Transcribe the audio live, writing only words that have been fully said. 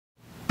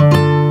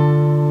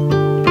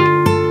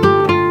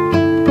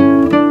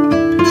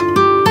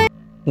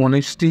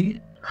Honesty,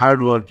 hard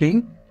working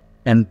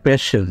and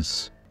patience,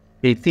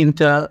 এই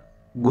তিনটা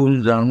গুণ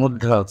যার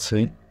মধ্যে আছে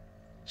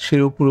সে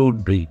উপরে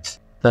উঠবেই,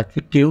 তাকে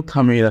কেউ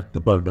থামিয়ে রাখতে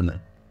পারবে না।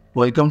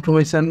 Welcome to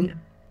my channel.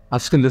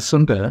 আজকের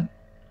লেসনটা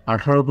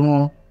 18তম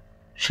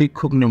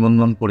শিক্ষক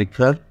নিবন্ধন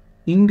পরীক্ষার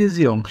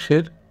ইংরেজি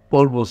অংশের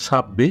পর্ব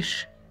 26।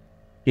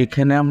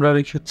 এখানে আমরা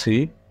রেখেছি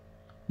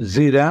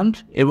জিরান্ড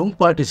এবং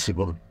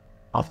পার্টিসিপল।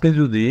 আপনি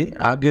যদি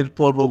আগের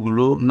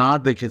পর্বগুলো না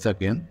দেখে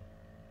থাকেন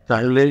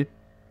তাহলে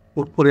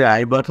উপরে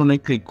আই বাটনে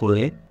ক্লিক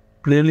করে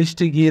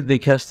প্লেলিস্টে গিয়ে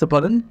দেখে আসতে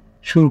পারেন।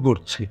 শুরু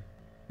করছি।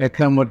 এক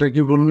নম্বরটা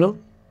কি বললো?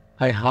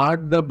 I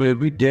hard the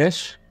baby dash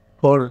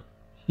for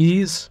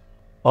his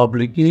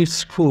অবলিগেটস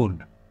food.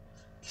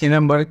 C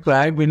নাম্বারে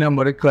ক্রাই, বি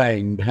নাম্বারে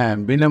ক্রাইং। হ্যাঁ,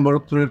 বি নাম্বার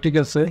উত্তরে ঠিক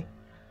আছে।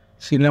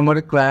 সি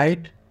নাম্বারে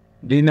ক্রাইড,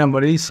 ডি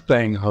নাম্বারে ইজ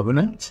ক্রাইং হবে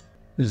না।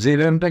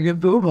 জেরানটা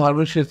কিন্তু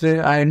ভার্বের শেষে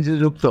আইএনজি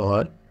যুক্ত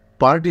হয়,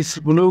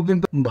 পার্টিসিপলেও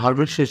কিন্তু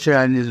ভার্বের শেষে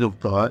আইএনজি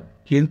যুক্ত হয়,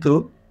 কিন্তু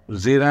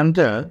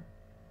জেরানটা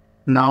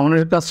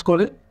নাউনের কাজ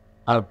করে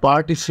আর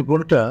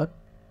পার্টিসিপলটা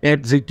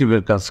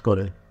অ্যাডজেক্টিভের কাজ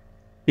করে।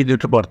 এই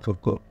দুটো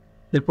পার্থক্য।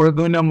 এরপরে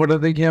 2 নম্বরটা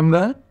দেখি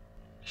আমরা।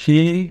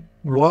 হি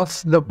wash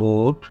the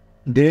boat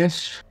dash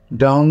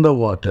down the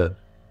water.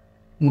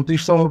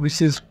 29তম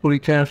বিশেষ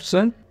পরীক্ষায় আসছে।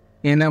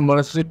 এ নাম্বার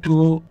আছে টু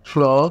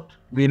ফ্লট,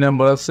 বি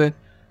নাম্বার আছে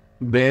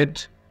বেড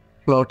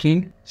ফ্লটিং,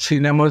 সি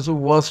নাম্বার আছে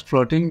ওয়াশ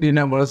ফ্লটিং, ডি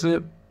নাম্বার আছে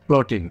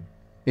ফ্লটিং।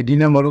 এই ডি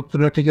নাম্বার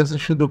উত্তরটা ঠিক আছে,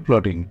 শুধু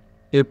ফ্লটিং।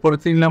 এরপরে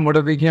 3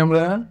 নম্বরটা দেখি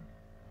আমরা।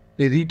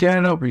 A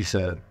retired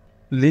officer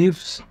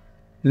lives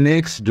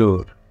next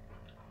door.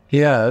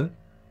 Here,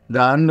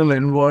 the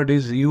underlined word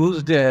is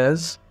used as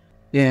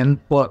in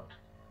what?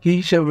 কি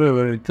হিসাবে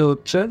ব্যবহৃত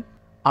হচ্ছে?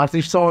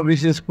 38তম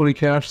বিশেষ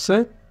পরীক্ষায় আসছে।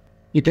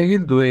 এটা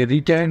কিন্তু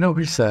রিটায়ার্ড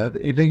অফিসার,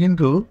 এটা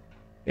কিন্তু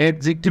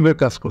অ্যাডজেক্টিভের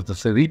কাজ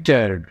করতেছে।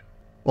 রিটায়ার্ড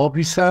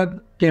অফিসার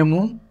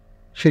কেমন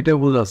সেটা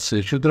বোঝাচ্ছে,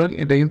 সুতরাং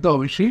এটা কিন্তু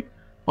অবশ্যই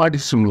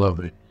পার্টিসিপল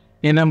হবে।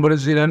 এ নাম্বারে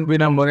জিরান, বি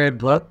নাম্বারে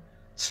অ্যাডভার্ব,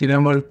 সি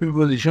নাম্বারে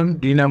প্রিপোজিশন,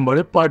 ডি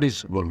নাম্বারে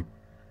পার্টিসিপল।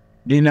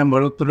 ডি নাম্বার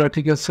উত্তরটা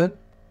ঠিক আছে।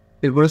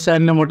 এরপরে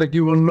 4 নম্বরটা কি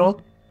বললো?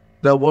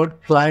 The word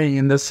flying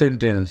in the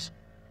sentence.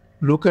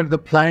 Look at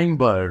the flying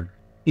bird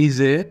is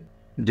a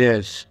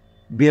dash.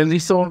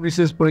 42তম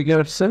বিশেষ পরীক্ষা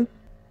আসছে।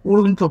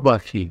 উড়ন্ত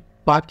পাখি,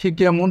 পাখি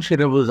কেমন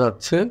সেটা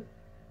বোঝাচ্ছে,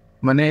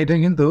 মানে এটা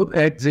কিন্তু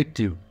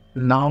অ্যাডজেক্টিভ।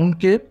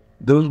 নাউনকে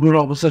দোষগুলো,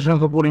 অবস্থার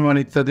সংখ্যা, পরিমাণ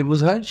ইত্যাদি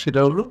বোঝায়, সেটা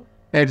হলো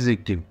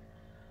অ্যাডজেক্টিভ।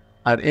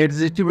 আর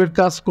অ্যাডজেক্টিভের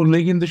কাজ করলে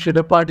কিন্তু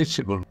সেটা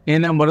পার্টিসিপল। এ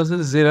নাম্বার আছে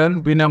জেরান,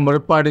 বি নাম্বারে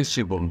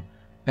পার্টিসিপল।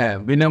 হ্যাঁ,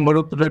 বি নাম্বার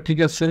উত্তরটা ঠিক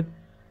আছে।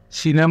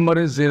 সি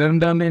নাম্বারে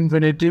জেরান্ডান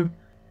ইনফিনিটিভ,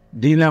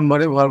 ডি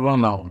নাম্বারে ভার্বাল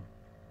নাউন।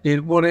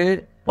 এরপরে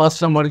 5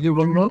 নম্বরে কি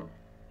বললো?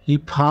 He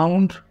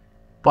found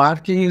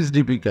parking is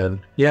difficult.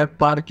 Here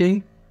parking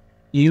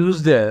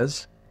used as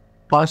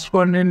past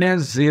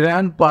continuous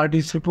gerund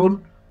participle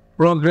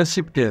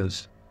progressive tense.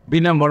 B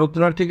number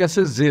উত্তরটা ঠিক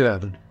আছে,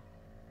 জেরান।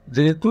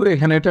 যেহেতু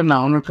এখানে এটা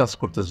নাউনের কাজ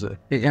করতেছে,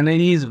 এখানে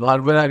ইজ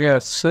ভার্বের আগে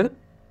আসছে।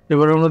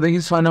 এবার আমরা দেখি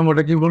 6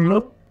 নম্বরটা কি বললো?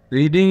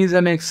 Reading is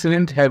an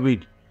excellent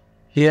habit.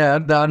 Here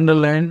the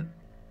underline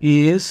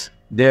is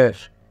dash.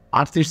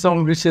 38তম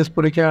বিশেষ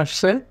পরীক্ষায়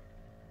আসছে।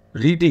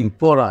 রিডিং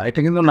পড়া, এটা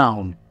কিন্তু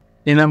নাউন।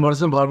 এ নাম্বার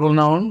আছে ভার্বাল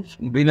নাউন,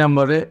 বি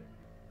নাম্বারে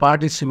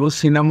পার্টিসিপল,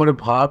 সি নাম্বারে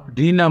ভার্ব,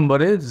 ডি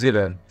নাম্বারে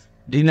জেরান।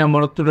 ডি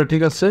নাম্বার উত্তরটা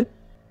ঠিক আছে।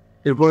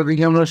 এরপরে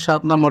দেখি আমরা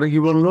 7 নম্বরে কি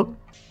বললো?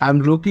 I am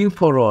looking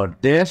forward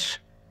dash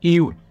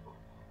you.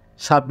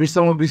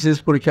 26তম বিশেষ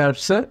পরীক্ষা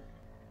আসছে।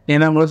 এ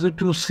নাম্বার আছে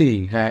টু সি।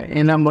 হ্যাঁ,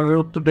 এ নাম্বারের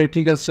উত্তরটাই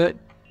ঠিক আছে।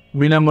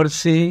 বি নাম্বার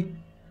সি,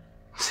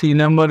 সি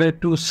নাম্বারে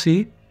টু সি,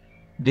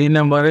 ডি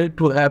নাম্বারে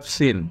to have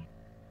seen.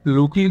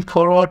 Looking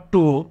forward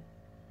to,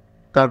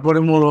 তারপরে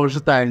মূল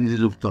অবস্থায় আইএনজি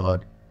যুক্ত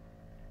হয়,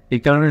 এই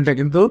কারণে এটা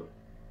কিন্তু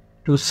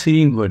টু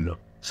সিইং হইল।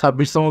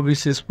 26তম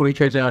বিশেষ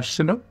পরীক্ষা এটা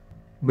আসছিল।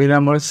 B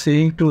number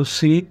seeing two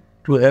C,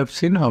 to have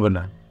seen হবে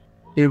না।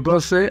 এরপর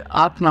আছে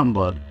 8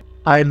 নম্বর।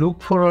 I look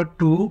forward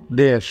to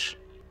dash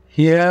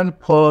here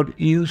for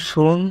you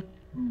soon.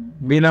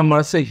 B number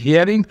আছে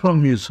হিয়ারিং ফ্রম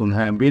ইউ সুন।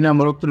 হ্যাঁ, বি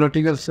নাম্বার উত্তরটা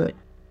ঠিক আছে।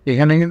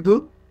 এখানে কিন্তু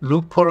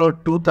লুক ফরওয়ার্ড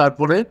টু,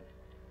 তারপরে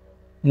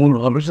মূল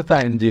ভাবের সাথে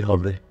আইএনজি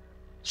হবে।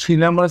 সি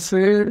নাম্বার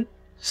আছে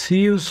সি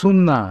ইউ সুন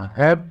না,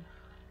 হ্যাভ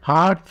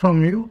হার্ড ফ্রম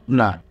ইউ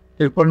না।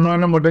 এরপর 9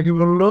 নম্বরটা কি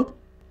বললো?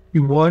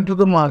 You went to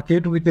the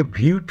market with a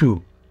view to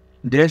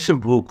dash a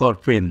book or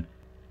pen.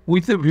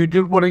 With a view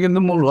টুর পরে কিন্তু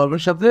মূল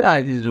ভাবের সাথে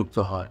আইএনজি যুক্ত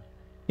হয়।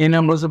 এ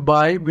নাম্বার আছে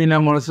বাই, বি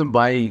নাম্বার আছে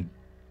বাইং।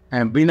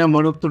 হ্যাঁ, বি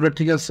নাম্বার উত্তরটা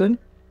ঠিক আছে।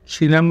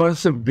 সি নাম্বার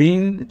আছে বিং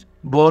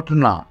বট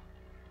না,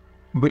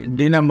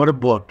 ডি নাম্বারে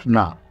বট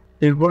না।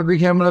 এরপর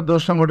দেখি আমরা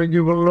 10 নম্বরে কি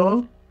বললো?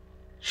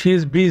 She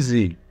is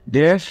busy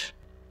dash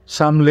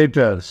some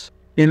letters.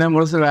 A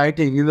number আছে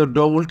রাইটিং, কিন্তু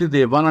ডবল টি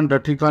দিয়ে বানানটা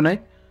ঠিক হয় নাই।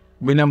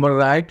 বি নাম্বার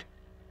রাইট,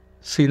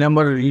 সি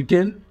নাম্বারে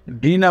রিটেন,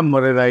 ডি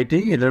নাম্বারে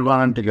রাইটিং, এটার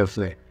বানান ঠিক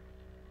আছে।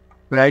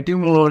 রাইটিং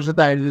মূল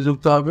সাথে আইডি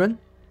যুক্ত হবে।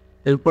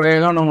 এরপরে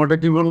 11 নম্বরটা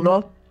কি বললো?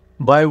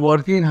 By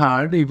working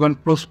hard you can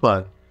prosper.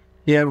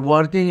 Here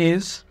working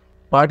is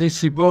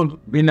participle,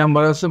 B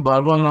number আছে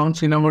ভার্বাল নাউন,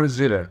 সি নাম্বার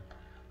জেরার।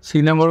 সি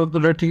নাম্বার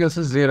উত্তরটা ঠিক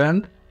আছে,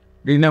 জেরান্ড,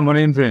 ডি নাম্বার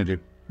ইনফিনিটিভ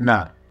না।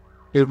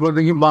 এরপর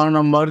দেখি 12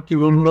 নম্বর কি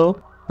বললো,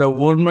 the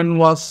old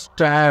was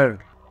tired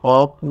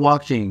of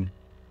walking.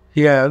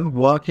 Here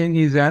walking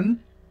is an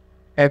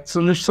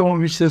 41তম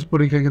বিশেষ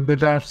পরীক্ষা কিন্তু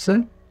এটা আসছে,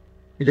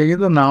 এটা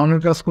কিন্তু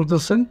নাউনের কাজ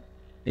করতেছেন,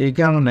 এই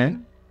কারণে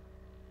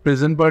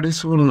প্রেজেন্ট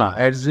পার্টিসিপল না,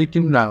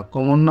 অ্যাডজেক্টিভ না,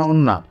 কমন নাউন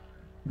না,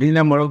 D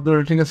number of the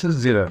rating আছে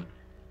 0।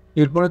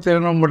 এরপরে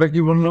 13 নম্বরটা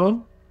কি বললো,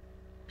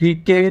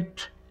 cricket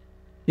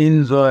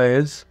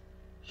enjoys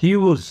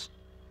huge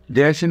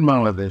dash in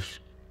Bangladesh.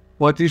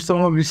 35তম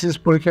বিশেষ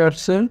পরীক্ষা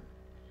আসছে,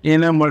 এ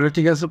নাম্বারটা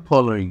ঠিক আছে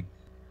ফলোয়িং।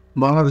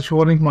 বাংলাদেশে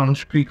অনেক মানুষ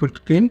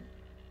ক্রিকেটকে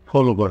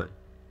ফলো করে,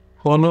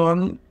 follow on,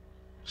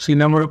 C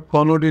number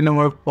follow, D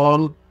number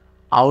fall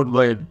out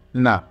by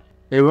না।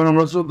 এবার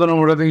আমরা 14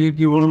 নম্বরটা দেখি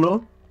কি বললো,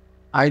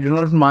 I do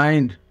not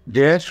mind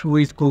dash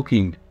with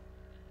cooking,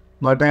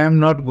 but I am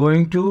not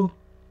going to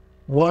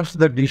wash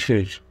the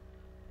dishes.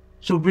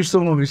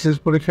 24তম বিশেষ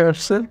পরীক্ষা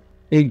আসছে,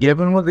 এই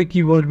গ্যাপের মধ্যে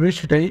কি বলবে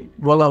সেটাই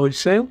বলা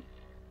হয়েছে।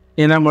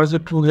 এ নাম্বার আছে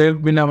to help,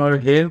 B number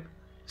help,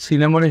 C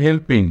নাম্বারে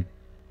হেল্পিং,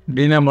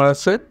 ডি নাম্বার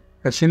আছে,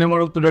 সি নাম্বার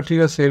উত্তরটা ঠিক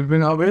আছে হেল্পিং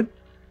হবে,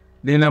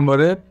 ডি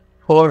নাম্বারে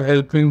ফর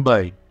হেল্পিং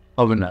বাই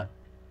হবে না।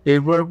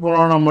 এরপর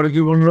 15 নম্বরে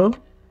কি বললো,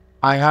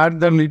 I hard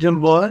the little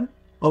boy,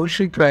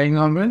 অবশ্যই ক্রাইং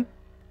হবে।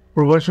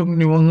 প্রবাসক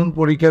নিবন্ধন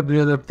পরীক্ষা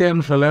 2013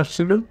 সালে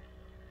আসছিল।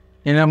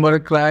 এ নাম্বারে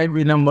ক্রাই,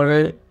 বি নাম্বারে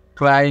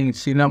ক্রাইং,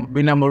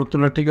 বি নাম্বার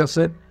উত্তরটা ঠিক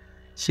আছে,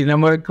 সি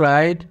নাম্বারে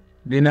ক্রাইড,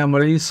 ডি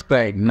নাম্বারে ইজ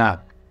ক্রাইড না।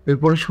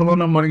 এরপরে 16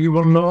 নম্বরে কি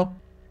বললো,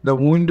 the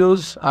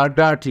Windows R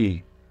dirty,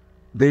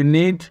 they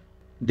need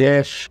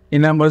dash. A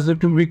number আছে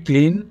two B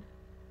clean,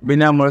 B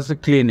number আছে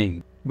ক্লিনিং,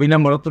 বি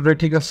নাম্বার উত্তরটা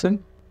ঠিক আছে,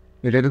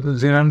 এটা কিন্তু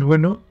জেনারেল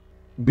হইল,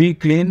 বি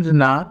ক্লিন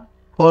না,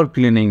 ফর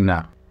ক্লিনিং না।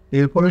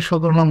 এরপরে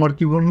 17 নম্বর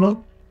কি বললো,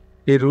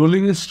 a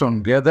rolling stone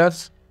gathers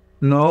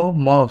no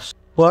moss,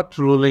 what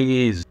rolling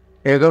is.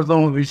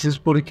 11তম বিশেষ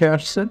পরীক্ষা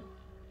আসছে,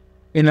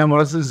 এ নাম্বার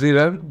আছে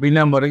জিরার, বি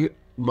নাম্বারে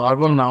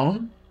ভার্বাল নাউন,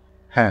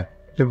 হ্যাঁ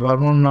এটা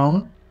ভার্বাল নাউন,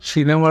 সি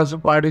নাম্বার আছে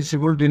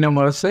পার্টিসিপল, ডি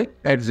নাম্বার আছে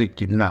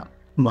অ্যাডজেক্টিভ না,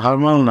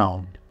 ভার্বাল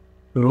নাউন।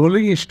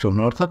 রোলিং স্টোন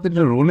অর্থাৎ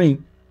এটা রোলিং,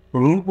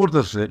 রোল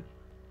করতেছে,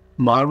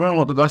 ভার্বাল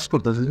মতো কাজ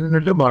করতেছে,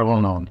 এটা ভার্বাল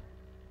নাউন।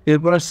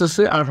 এরপর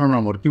আসতেছে 18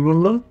 নম্বর কি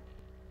বললো,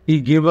 he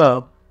gave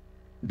up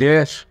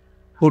dash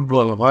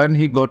football when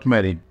he got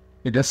married.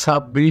 এটা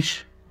 26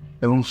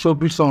 এবং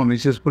 24তম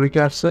বিশেষ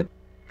পরীক্ষা আসছে,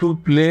 টু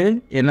প্লে,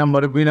 এ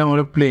নাম্বারে বি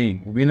নাম্বারে প্লেয়িং,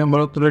 বি নাম্বার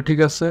উত্তরে ঠিক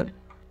আছে,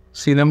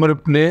 সি নাম্বারে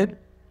প্লে,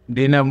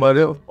 ডি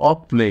নাম্বারে অফ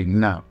প্লেয়িং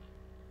না।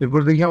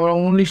 এরপর দেখি আমরা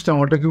 19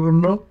 নম্বরটা কি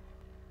বললো,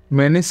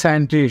 many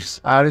scientist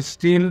are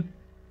still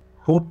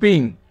hoping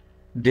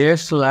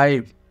dash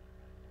life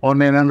on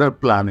another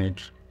planet,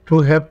 to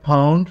have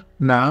found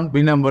না,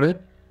 বি নাম্বারে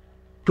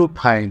টু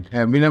ফাইন্ড,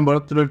 হ্যাঁ বি নাম্বার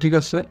উত্তরে ঠিক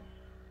আছে,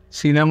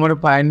 সি নাম্বারে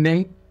finding,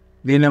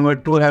 D number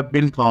to have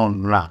been found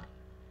না।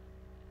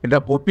 এটা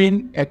হোপিং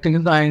একটা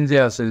কিন্তু আইনজে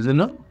আছে, এই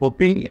জন্য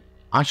হোপিং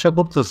আশা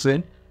করতেছে,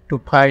 টু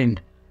ফাইন্ড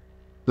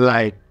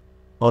লাইফ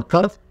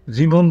অর্থাৎ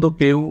জীবন্ত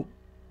কেউ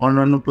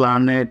অন্যান্য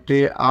প্ল্যানেটে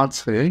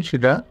আছে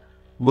সেটা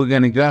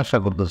বৈজ্ঞানিকরা আশা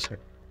করতেছে।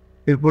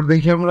 এরপর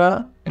দেখি আমরা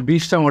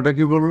 20 নম্বরটা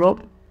কি বললো,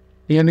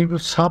 এখানে একটু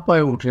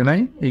ছাপায় উঠে নাই,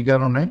 এই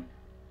কারণে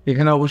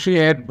এখানে অবশ্যই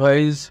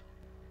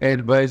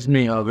অ্যাডভাইজ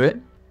মি হবে,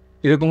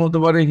 এরকম হতে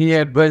পারে হি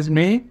advise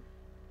me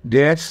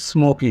dash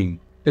smoking.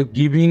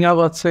 Giving up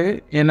আছে,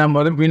 এ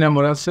নাম্বারে, বি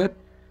নাম্বার আছে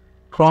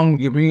from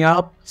giving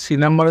up, C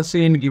number আছে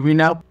in giving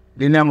up,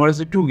 D number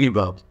আছে to give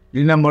up,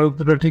 D number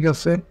উত্তরটা ঠিক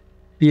আছে,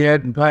 হি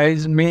advise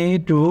me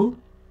to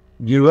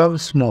give up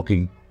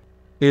smoking.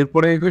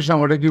 এরপরে 21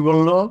 নম্বরটা কি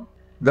বললো,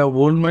 the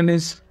old man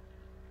is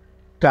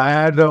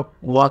tired of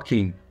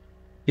walking,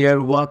 here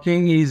walking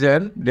is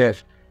an dash.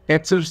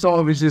 41তম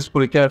বিশেষ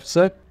পরীক্ষা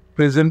আসছে,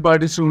 প্রেজেন্ট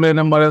পার্টিসিপল, এ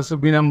নাম্বার আছে,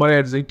 বি নাম্বারে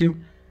অ্যাডজেক্টিভ,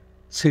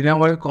 সি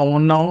নাম্বারে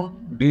কমন নাউন,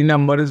 ডি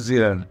নাম্বারে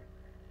জিরান,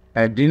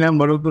 ডি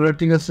নাম্বার উত্তরটা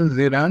ঠিক আছে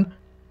জিরান।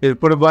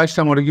 এরপরে 22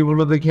 নম্বরে কি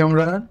বললো দেখি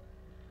আমরা,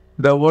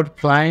 the word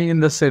flying in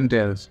the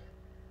sentence,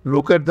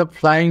 look at the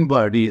flying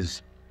bird is.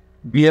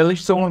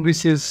 42তম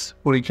বিশেষ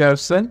পরীক্ষা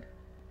আসছে,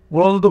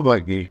 বলতো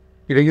বাকি,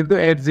 এটা কিন্তু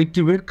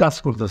অ্যাডজেক্টিভের কাজ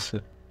করতেছে,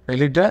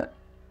 তাহলে এটা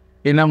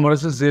এ নাম্বার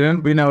আছে জেরান,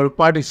 বি নাম্বারে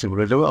পার্টিসিপল,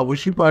 এটা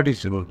অবশ্যই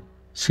পার্টিসিপল,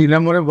 সি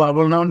নাম্বারে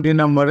ভার্বাল নাউন, ডি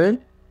নাম্বারে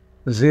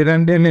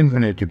জেরান্ড এন্ড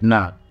ইনফিনিটিভ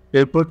না।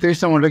 এরপর 23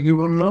 নম্বরটা কি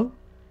বললো,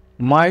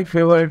 my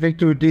favourite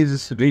activity is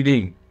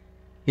reading,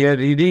 here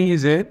reading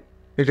is a,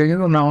 এটা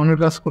কিন্তু নাউনের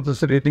কাজ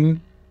করতেছে, রিডিং,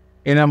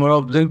 এ নাম্বার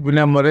অবজেক্ট, বি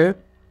নাম্বারে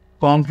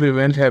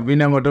কমপ্লিমেন্ট, হ্যাঁ বি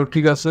নাম্বারটাও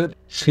ঠিক আছে,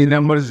 সি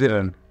নাম্বারে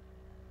জেরান্ড,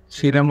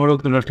 সি নাম্বার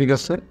উত্তরটা ঠিক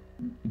আছে,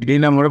 ডি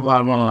নাম্বারে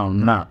ভার্বাল নাউন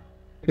না।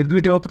 এই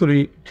দুইটা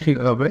উত্তরই ঠিক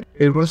হবে।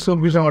 এরপর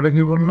 24 নম্বরটা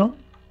কি বললো,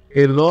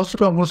 a lost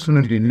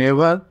opportunity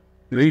never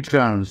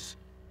Returns,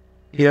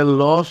 here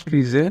lost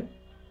is a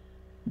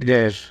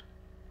dash.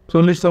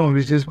 40তম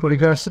বিশেষ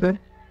পরীক্ষা আসছে,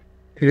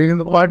 এটা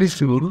কিন্তু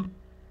পার্টিসিপল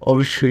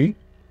অবশ্যই,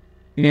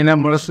 এ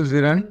নাম্বার আছে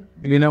জিরান,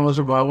 বি নাম্বার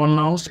আছে ভার্বাল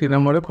নাউন, সি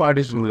নাম্বারে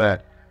পার্টিসিপল,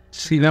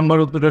 সি নাম্বার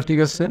উত্তরটা ঠিক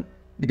আছে,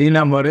 ডি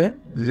নাম্বারে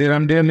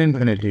জিরান ডেন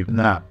ইনফিনিটিভ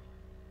না।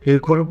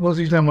 এরপরে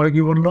 25 নম্বরে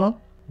কি বললো,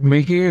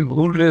 making a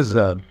good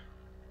result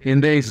in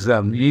the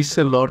exam is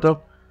a lot of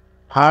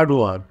hard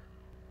work,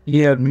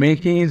 here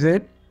making is a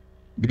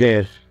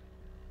dash.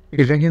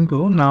 এটা কিন্তু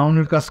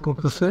নাউনের কাজ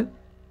করতেছে।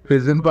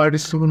 প্রেজেন্ট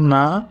পার্টিসিপল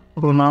না,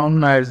 প্রোনাউন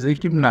না,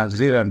 অ্যাডজেক্টিভ না,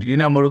 জেরান্ড। এই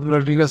নাম্বারগুলো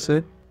ঠিক আছে।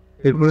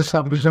 এরপরে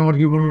 26 নম্বর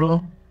কি বললো?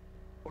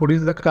 What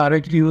is the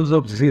correct use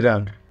of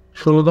জিরান্ড?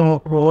 16তম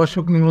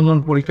প্রভাষক নিবন্ধন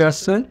পরীক্ষা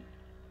আসছে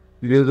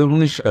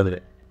 2019 সালে।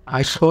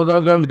 I saw the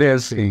girl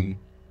dancing,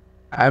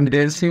 I am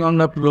dancing on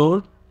the floor.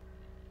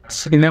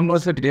 C number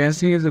আছে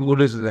dancing is a good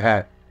is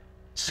হ্যাঁ,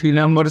 সি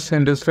নাম্বার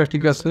সেন্টেন্সটা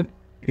ঠিক আছে,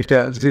 এটা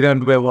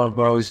জিরান্ড ব্যবহার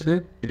করা হয়েছে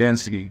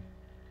ড্যান্সিং।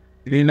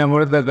 3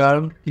 নম্বরে the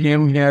girl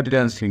came here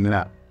dancing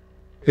না।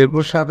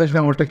 এরপর 27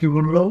 নম্বরটা কি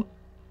বললো?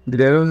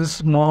 দেয়ার ওয়াজ a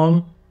small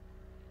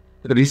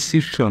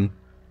reception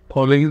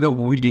following the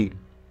weeding,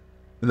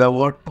 the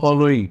word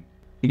following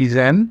is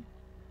an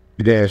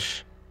dash.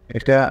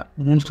 এটা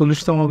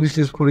 39তম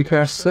বিশেষ পরীক্ষা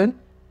আসছে।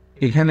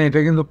 এখানে এটা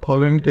কিন্তু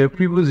ফলোইংটা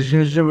প্রিপোজিশন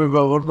হিসেবে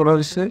ব্যবহার করা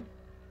হয়েছে।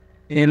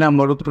 এ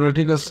নাম্বার উত্তরটা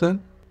ঠিক আছে।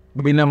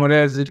 বি নাম্বারে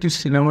অ্যাডজেক্টিভ,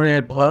 সি নাম্বারে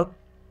অ্যাডভার্ব,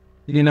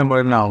 ডি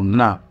নাম্বারে নাউন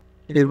না।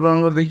 এরপর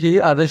আমরা দেখি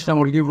 28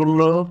 নম্বর কি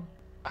বললো?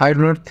 I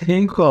do not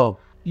think of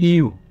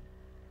you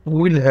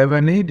will have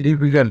any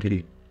difficulty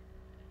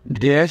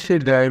dash a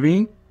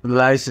driving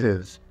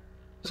license.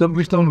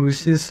 24তম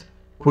বিশেষ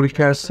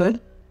পরীক্ষা আসছে।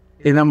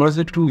 এ নাম্বার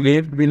আছে to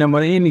get, B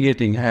number in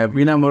getting হ্যাঁ,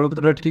 বি নাম্বার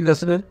উত্তরটা ঠিক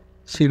আছে।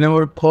 C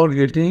number for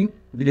getting,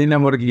 D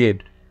number gate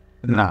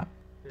না।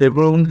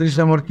 এরপর 29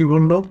 নম্বর কি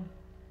বললো?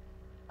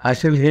 I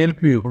shall help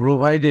you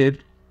provided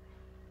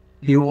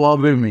you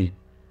obey me.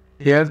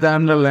 Here the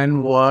underlined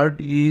word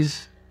is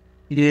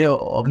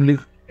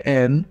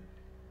a/n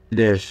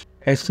dash.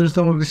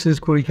 41তম বিশেষ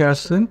পরীক্ষা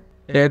আসছে।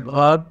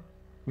 Adverb,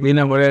 B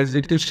number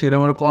adjective, C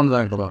number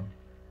conjunction.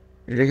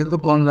 এটা কিন্তু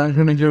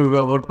কনজাংশন হিসেবে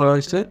ব্যবহার করা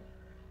হয়েছে।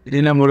 ডি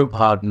নাম্বারে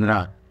ভার্ব না।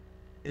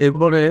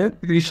 এরপরে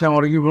 30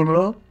 নম্বরে কি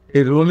বললো? A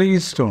rolling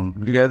stone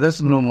gathers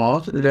no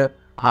moss, এটা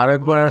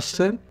আরেকবার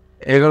আসছে।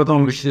 11তম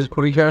বিশেষ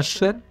পরীক্ষা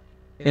আসছে।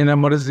 এ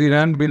নাম্বারে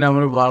জিরান্ড, বি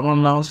নাম্বারে ভার্বাল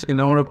নাউন, সি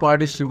নাম্বারে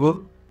পার্টিসিপল,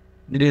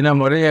 ডি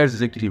নাম্বারে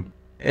অ্যাডজেক্টিভ।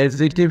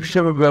 অ্যাডজেক্টিভ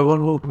হিসেবে ব্যবহার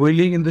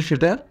হইলেই কিন্তু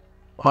সেটা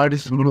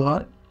পার্টিসিপল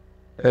হয়।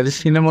 তাহলে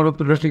সি নাম্বার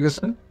উত্তরটা ঠিক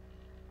আছে।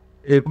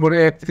 এরপরে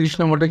 31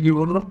 নম্বরটা কি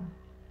বললো?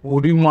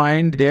 Would you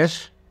mind dash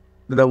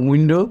the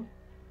window.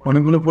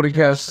 অনেকগুলো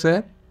পরীক্ষা আসছে।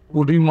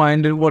 উড ইউ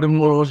মাইন্ডের পরে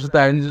মোর সাথে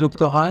আইনজি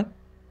যুক্ত হয়।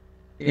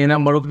 এ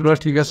নাম্বার উত্তরটা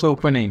ঠিক আছে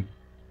opening,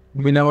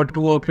 B number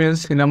to open,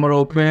 C number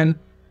open,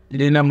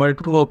 D number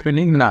two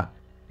opening না।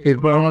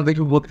 এরপর আমরা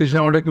দেখি 32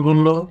 নম্বরটা কি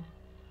বললো?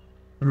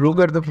 Look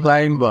at the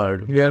flying bird,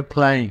 we are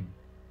flying.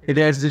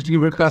 এটা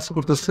অ্যাডজেক্টিভের কাজ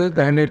করতেছে,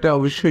 তাহলে এটা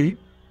অবশ্যই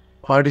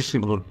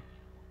পার্টিসিপল।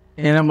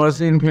 এ নাম্বার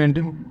আছে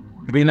ইনফিনিটিভ,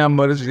 বি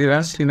নাম্বারে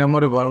জিরান্ড, সি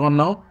নাম্বারে ভার্বাল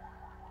নাউন,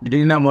 ডি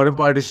নাম্বারে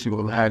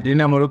পার্টিসিপল হ্যাঁ, ডি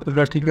নাম্বার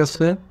উত্তরটা ঠিক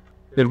আছে।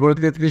 এরপরে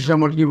 33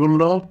 নম্বর কি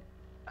বললো?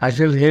 I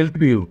shall help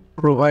you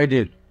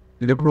provided,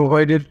 এটা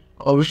প্রোভাইডেড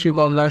অবশ্যই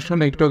কনজাংশন,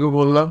 একটু আগে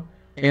বললাম।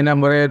 এ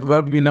নাম্বারে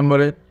অ্যাডভার্ব, বি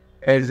নাম্বারে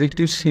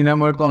অ্যাডজেক্টিভ, সি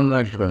নাম্বারে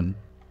কনজাংশন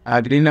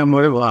আর ডি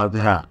নাম্বারে ভার্ব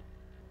হ্যাঁ।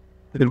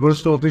 এরপর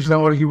 34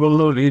 নম্বর কি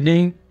বললো?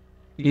 Reading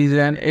is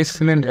an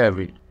excellent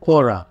habit,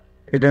 পড়া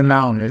এটা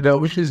নাউন, এটা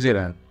অবশ্যই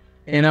জেরান্ড।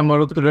 এ নাম্বার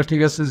উত্তরটা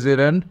ঠিক আছে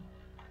gerund,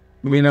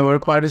 B number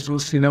participle,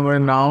 C নাম্বারে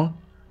noun,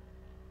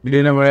 D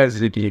number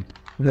adjective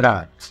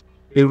right.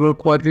 এরপর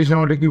 35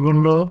 নম্বরটা কি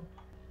বললো?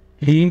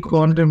 হি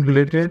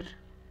কন্টেম্পলেটেড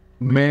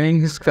ম্যারিং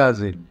his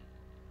cousin,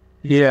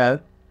 here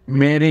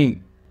ম্যারিং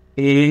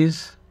is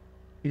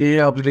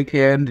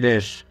এ/এন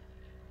dash.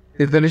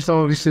 43তম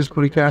বিশেষ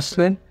পরীক্ষা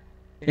আসছে।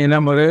 এ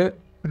নাম্বারে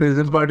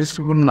প্রেজেন্ট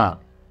পার্টিসিপল না,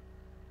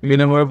 বি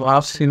নাম্বারে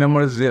ভার্ব, সি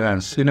নাম্বারে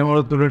জেরান্ড, সি নাম্বার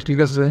উত্তরটা ঠিক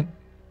আছে,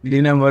 ডি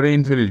নাম্বারে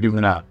ইনফিনিটিভ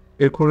না।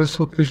 এরপরে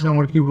 36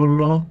 নম্বর কি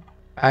বললো?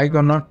 I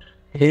can not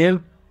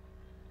help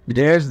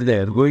dash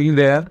there going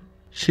there.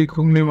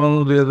 শিক্ষক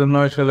নিবন্ধন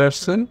 2009 সালে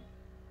আসছেন।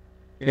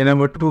 এ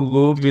নাম্বার টু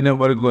গো, বি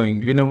নাম্বারে গোয়িং,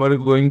 বি নাম্বারে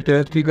গোয়িংটা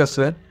ঠিক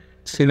আছে,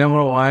 সি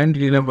নাম্বার ওয়াইন,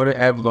 ডি নাম্বারে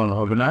অ্যাপ গন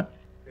হবে না।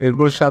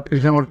 এরপর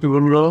 37 নম্বর কি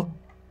বললো?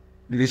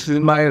 This is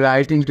my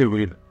writing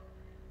table.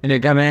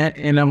 এখানে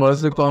এ নাম্বার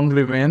আছে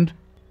কমপ্লিমেন্ট,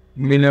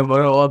 বি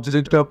নাম্বারে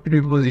অবজেক্ট অফ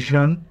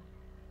প্রিপোজিশন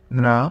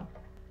না,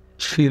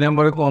 সি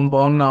নাম্বারে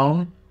কম্পাউন্ড নাউন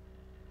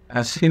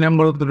আর সি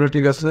নাম্বার উত্তরটা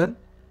ঠিক আছে,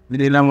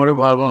 ডি নাম্বারে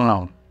ভার্বাল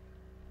নাউন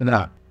না।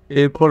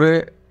 এরপরে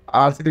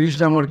 38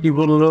 নম্বর কি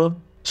বললো?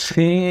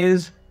 C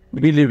is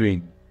believing.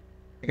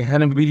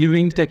 এখানে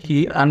বিলিভিংটা কি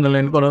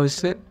আন্ডারলাইন করা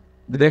হয়েছে?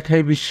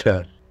 দেখাই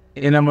বিশ্বাস।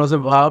 এ নাম্বার আছে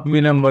ভার্ব, বি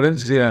নাম্বারে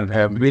জেরান্ড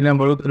হ্যাঁ, বি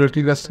নাম্বার উত্তরটা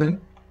ঠিক আছে,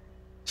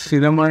 সি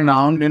নাম্বারে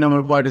নাউন, ডি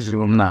নাম্বার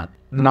পার্টিসিপল না,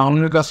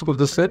 নাউনের কাজ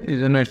করতেছে এই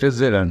জন্য এটা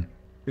জেরান্ড।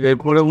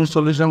 এরপরে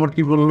 39 নম্বর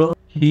কি বললো?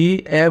 হি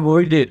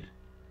avoided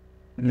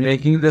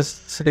making the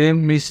same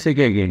mistake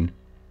again.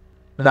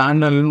 The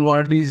underlined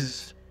word is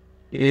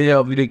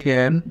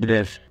a/n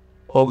dash.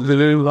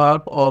 Auxiliary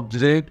verb,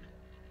 object,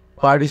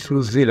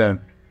 participle gerund.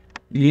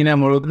 D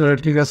number উত্তরটা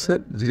ঠিক আছে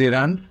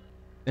জেরান্ড।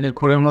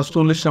 এরপরে আমরা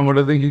 40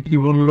 নম্বরটা দেখি কি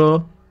বললো?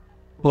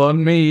 Call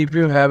me if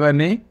you have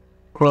any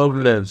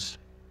problems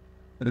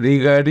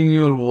regarding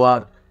your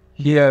work.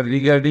 Here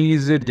regarding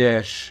is a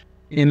dash.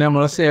 A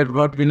number আছে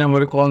অ্যাডভার্ব, বি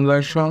নাম্বারে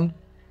কনজাংশন,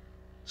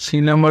 সি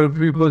নাম্বার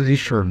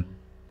প্রিপোজিশন।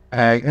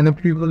 এখানে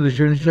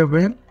প্রিপোজিশন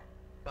হিসাবে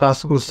কাজ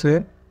করছে,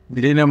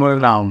 ডি নাম্বারে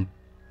নাউন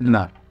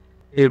না।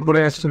 এরপরে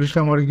 41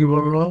 নম্বরে কি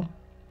বললো,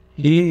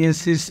 he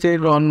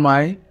insisted on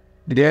my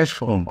dash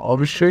home.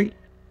 অবশ্যই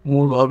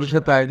মূল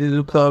ভবিষ্যৎ তাই দিয়ে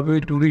যুক্ত হবে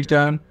to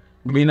return,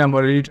 B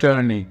number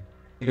returning.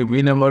 এই বি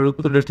নাম্বার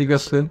উত্তরটা ঠিক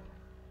আছে,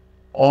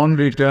 অন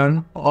রিটার্ন,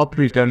 অফ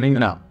রিটার্নিং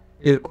না।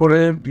 এরপরে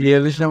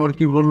 42 নম্বর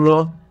কি বললো,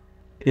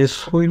 এ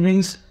swimming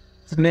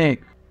snake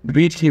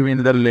bit him in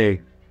the leg.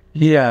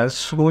 Here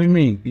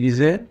swimming is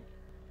a,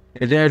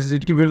 এটা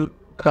অ্যাডজেক্টিভের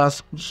কাজ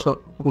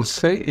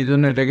করছে, এই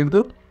জন্য এটা কিন্তু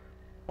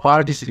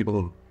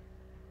পার্টিসিপল।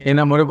 এ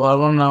নম্বরে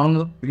ভার্ব নাউন,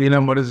 বি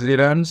নম্বরে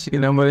জিরান্ড, সি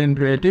নম্বরে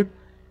ইনফিনিটিভ,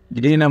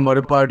 ডি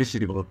নম্বরে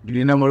পার্টিসিপল।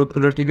 ডি নম্বর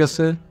উত্তরটা ঠিক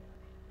আছে।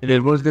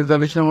 এরপর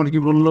 43 নম্বর কি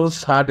বললো,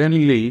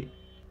 সাডেনলি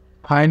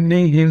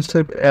ফাইন্ডিং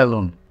হিমসেলফ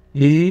অ্যালোন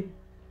হি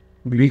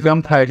বিকাম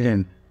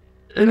থাইল্যান্ড।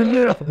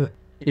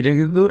 এটা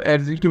কিন্তু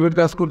অ্যাডজেক্টিভের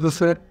কাজ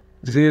করতেছে,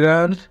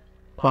 জিরান্ড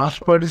পাস্ট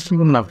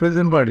পার্টিসিপল না,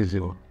 প্রেজেন্ট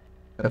পার্টিসিপল।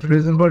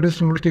 প্রেজেন্ট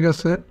পার্টিসিপল ঠিক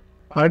আছে,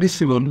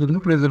 পার্টিসিপল কিন্তু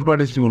প্রেজেন্ট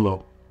পার্টিসিপল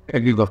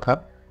একই কথা,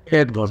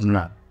 অ্যাডভার্ব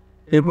না।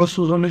 এরপর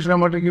 44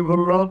 নম্বরটা কি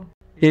বললো,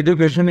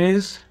 education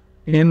is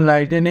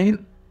enlightening,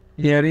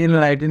 here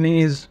enlightening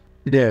is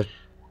dash.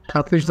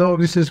 37তম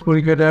বিশেষ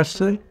পরীক্ষাটা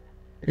আসছে,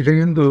 এটা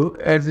কিন্তু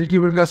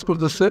অ্যাডজেক্টিভের কাজ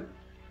করতেছে,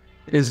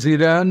 এ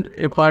জিরান্ড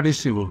এ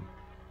পার্টিসিপল,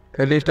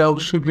 তাহলে এটা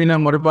অবশ্যই বি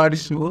নম্বরে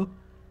পার্টিসিপল,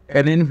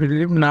 অ্যান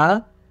ইনফিনিটিভ না,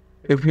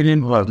 এ ফিলিং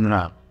ভার্ব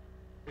না।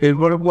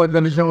 এরপরে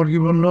 45 নম্বর কি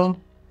বললো,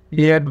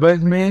 হি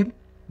অ্যাডভাইস মি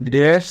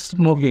ড্যাশ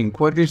স্মোকিং।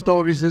 35তম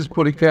বিশেষ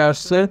পরীক্ষায়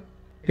আসছে,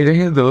 এটা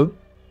কিন্তু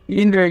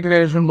ইনডাইরেক্ট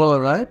রিলেশন বলা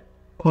যায়,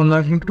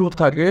 কনজাংশন টু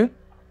থাকে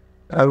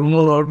এবং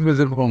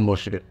প্রেজেন্ট ফর্ম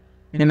বসে।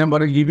 এ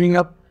নাম্বারে giving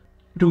up,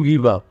 to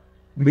give up,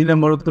 B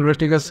number উত্তরটা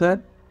ঠিক আছে।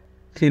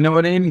 সি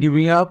নাম্বারে in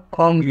giving up,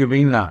 from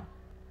giving না।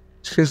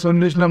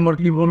 46 নম্বর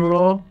কি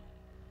বললো,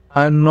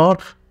 I am not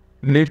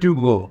late you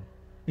go.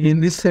 In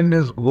this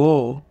sentence go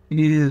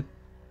is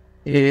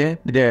a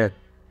dash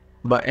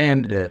বা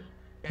এন্ড ড্যাশ।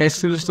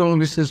 41তম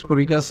বিশেষ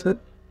পরীক্ষা আছে,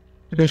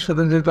 এটার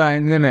সাথে যেহেতু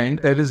আইনজে নেই,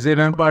 তাহলে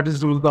জেনারেল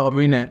পার্টিসিপল তো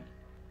হবেই না,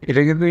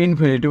 এটা কিন্তু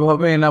ইনফিনিটিভ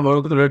হবে। এ নাম্বার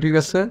উত্তরটা ঠিক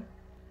আছে।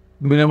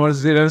 বি নাম্বার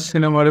জেনারেল, সি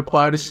নাম্বারে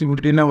পার্টিসিপল,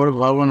 ডি নাম্বারে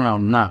ভার্ব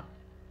নাউন না।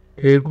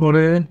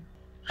 এরপরে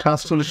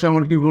 47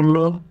 নম্বর কি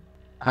বললো,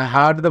 I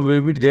hard the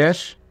baby dash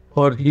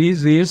for his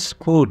is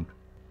food.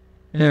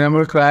 A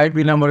number Cry,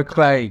 B number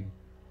crying,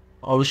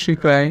 অবশ্যই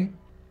crying,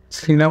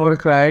 C number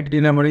cried, D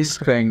number is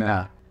crying না।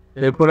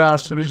 এরপরে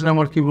 48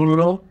 নম্বর কি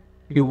বললো,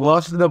 হি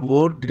watch the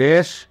boat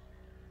dash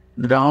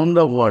down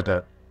the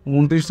water.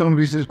 29তম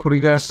বিশেষ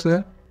পরীক্ষা আসছে,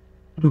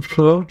 two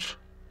float,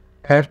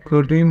 had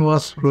floating,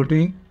 was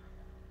floating,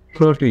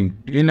 floating,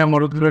 D number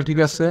উত্তরটা ঠিক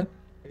আছে।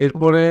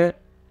 এরপরে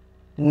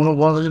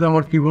 49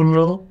 নম্বর কি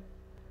বললো,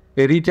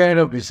 এ রিটায়ার্ড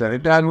অফিসার।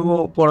 এটা আগেও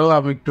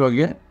পড়ালাম একটু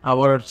আগে,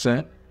 আবার আসছে,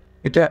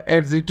 এটা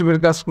অ্যাডজেক্টিভের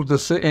কাজ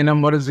করতেছে। এ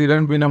নাম্বারে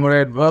জিরান্ড, বি নাম্বারে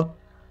অ্যাডভার্ব,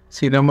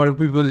 সি নাম্বারে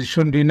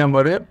প্রিপোজিশন, ডি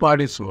নাম্বারে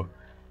পার্টিসিপল।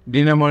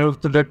 ডি নাম্বারের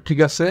উত্তরটা ঠিক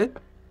আছে।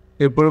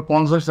 এরপরে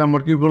 50 নম্বর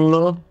কি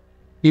বললো,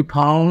 he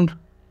found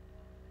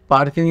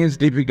parking is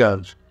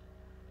difficult,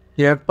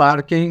 here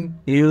parking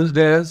used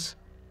as.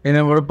 এ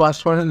নাম্বারে পাস্ট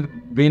পার্সেন্ট,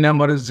 বি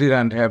নাম্বারে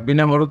জিরান্ড, হ্যাঁ বি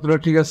নাম্বার উত্তরটা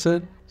ঠিক আছে।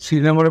 সি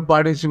নাম্বারে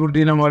পার্টিসিপল,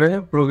 ডি নাম্বারে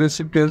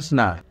প্রোগ্রেসিভ টেন্স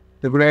না।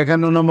 তারপরে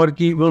 51 নম্বর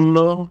কি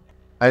বললো,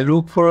 I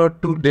look forward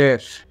to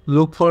dash.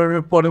 Look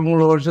ফরওয়ার্ডের পরে মূল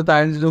ভবিষ্যৎ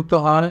আইনজি যুক্ত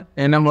হয়।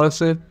 এ নাম্বার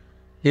আছে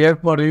হিয়ার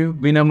ফর ইউ,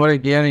 বি নাম্বারে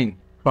হিয়ারিং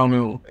ফ্রম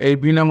ইউ, এই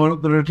বি নাম্বার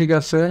উত্তরটা ঠিক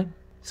আছে।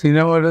 সি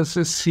নাম্বার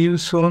আছে C you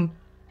soon,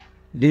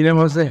 D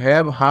number আছে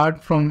হ্যাভ হার্ড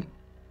ফ্রম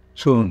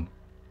সুন,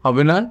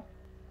 হবে না।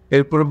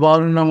 এরপরে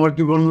 52 নম্বর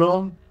কি বললো,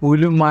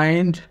 will you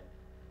mind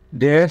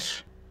dash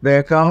the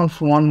accounts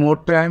one more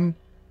time.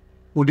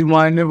 Would you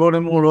মাইন্ডের পরে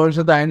মূল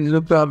ভবিষ্যৎ আইনজি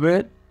যুক্ত হবে,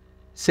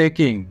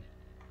 চেকিং,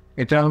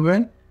 এটা হবে।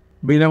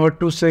 বি নাম্বার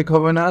টু চেক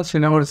হবে না, সি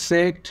নাম্বার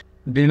চেকড,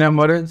 ডি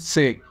নাম্বারে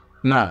চেক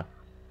না।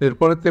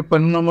 এরপরে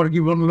 53 নম্বর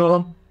কি বললো,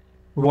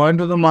 going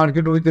to the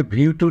market with a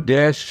view to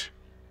dash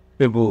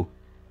a বুক।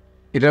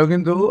 এটাও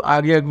কিন্তু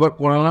আগে একবার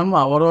পড়ালাম,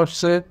 আবারও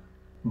আসছে,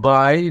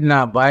 বাই না,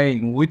 বাইং,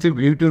 উইথ এ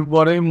ভিউ টুর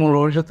পরে মূল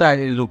ভবিষ্যতে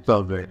যুক্ত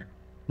হবে,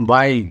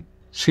 বাইং।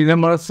 সি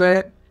নাম্বার আছে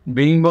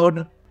বিং বট,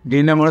 ডি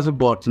নাম্বার আছে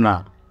বট না।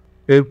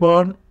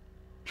 এরপর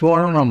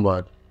 54 নম্বর,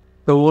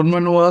 the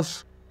old was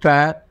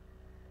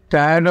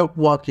tired of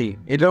walking.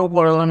 এটাও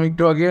পড়ালাম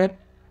একটু আগে।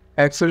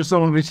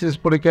 41তম বিশেষ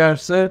পরীক্ষায়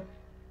আসছে,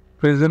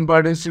 প্রেজেন্ট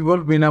পার্টিসিপল,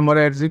 বি নাম্বারে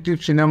অ্যাডজেক্টিভ,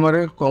 সি নাম্বারে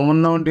কমন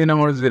নাউন, ডি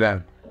নাম্বারে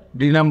জিরান্ড,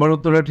 ডি নাম্বার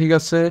উত্তরটা ঠিক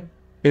আছে।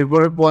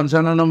 এরপরে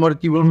 55 নম্বর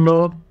কি বললো,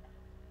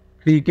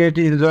 cricket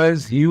enjoys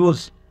huge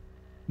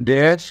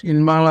dash in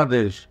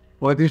Bangladesh.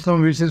 35তম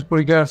বিশেষ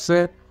পরীক্ষা আসছে,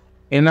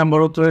 এ নাম্বার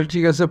উত্তরটা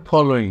ঠিক আছে,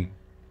 ফলোয়িং,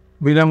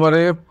 বি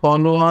নাম্বারে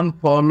ফলো অন,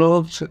 ফলো,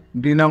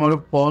 ডি নাম্বারে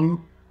ফল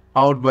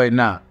আউট বাই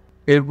না।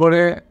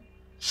 এরপরে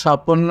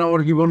 56 নম্বর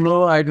কি বললো,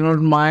 I do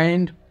not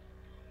mind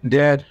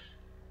that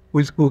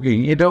with cooking.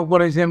 এটাও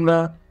করেছি আমরা,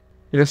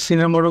 এটা সি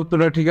নাম্বার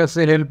উত্তরটা ঠিক আছে,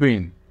 হেল্পিং।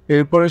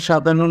 এরপরে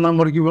 57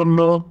 নম্বর কি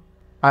বললো,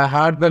 I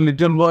hard the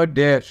little boy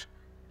dash.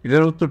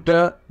 এটার উত্তরটা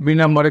বি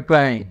নাম্বারে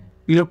ক্রাইং।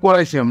 এগুলো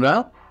করাইছি আমরা,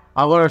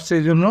 আবার আসছে,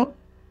 এই জন্য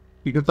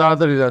একটু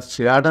তাড়াতাড়ি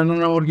যাচ্ছে। 58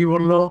 নম্বর কি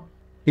বললো,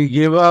 he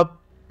gave up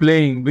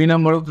playing, B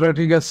number উত্তরটা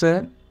ঠিক আছে।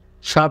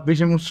 26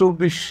 এবং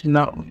 24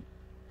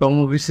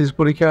 বিশেষ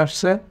পরীক্ষা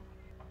আসছে।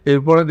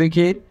 এরপরে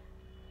দেখি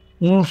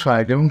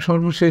 59 এবং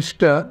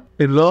সর্বশেষটা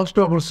lost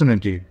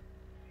opportunity,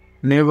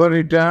 never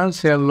return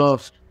share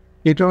lost,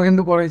 এটাও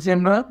কিন্তু করেছি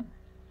আমরা।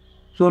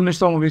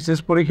 40তম বিশেষ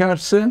পরীক্ষা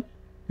আসছে,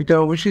 এটা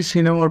অবশ্যই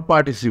সিনেমার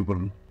পার্টিসিপল,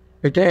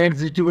 এটা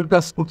এক্সিকিউটিভের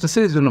কাজ করতেছে,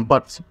 এই জন্য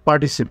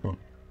পার্টিসিপল।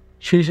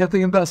 সেই সাথে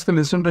কিন্তু আজকে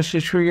লেসনটা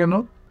শেষ হয়ে গেল।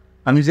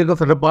 আমি যে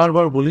কথাটা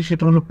বারবার বলি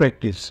সেটা হলো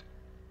প্র্যাকটিস।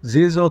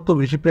 যে যত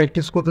বেশি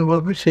প্র্যাকটিস করতে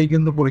পারবে সেই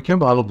কিন্তু পরীক্ষায়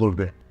ভালো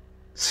করবে।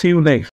 C you next.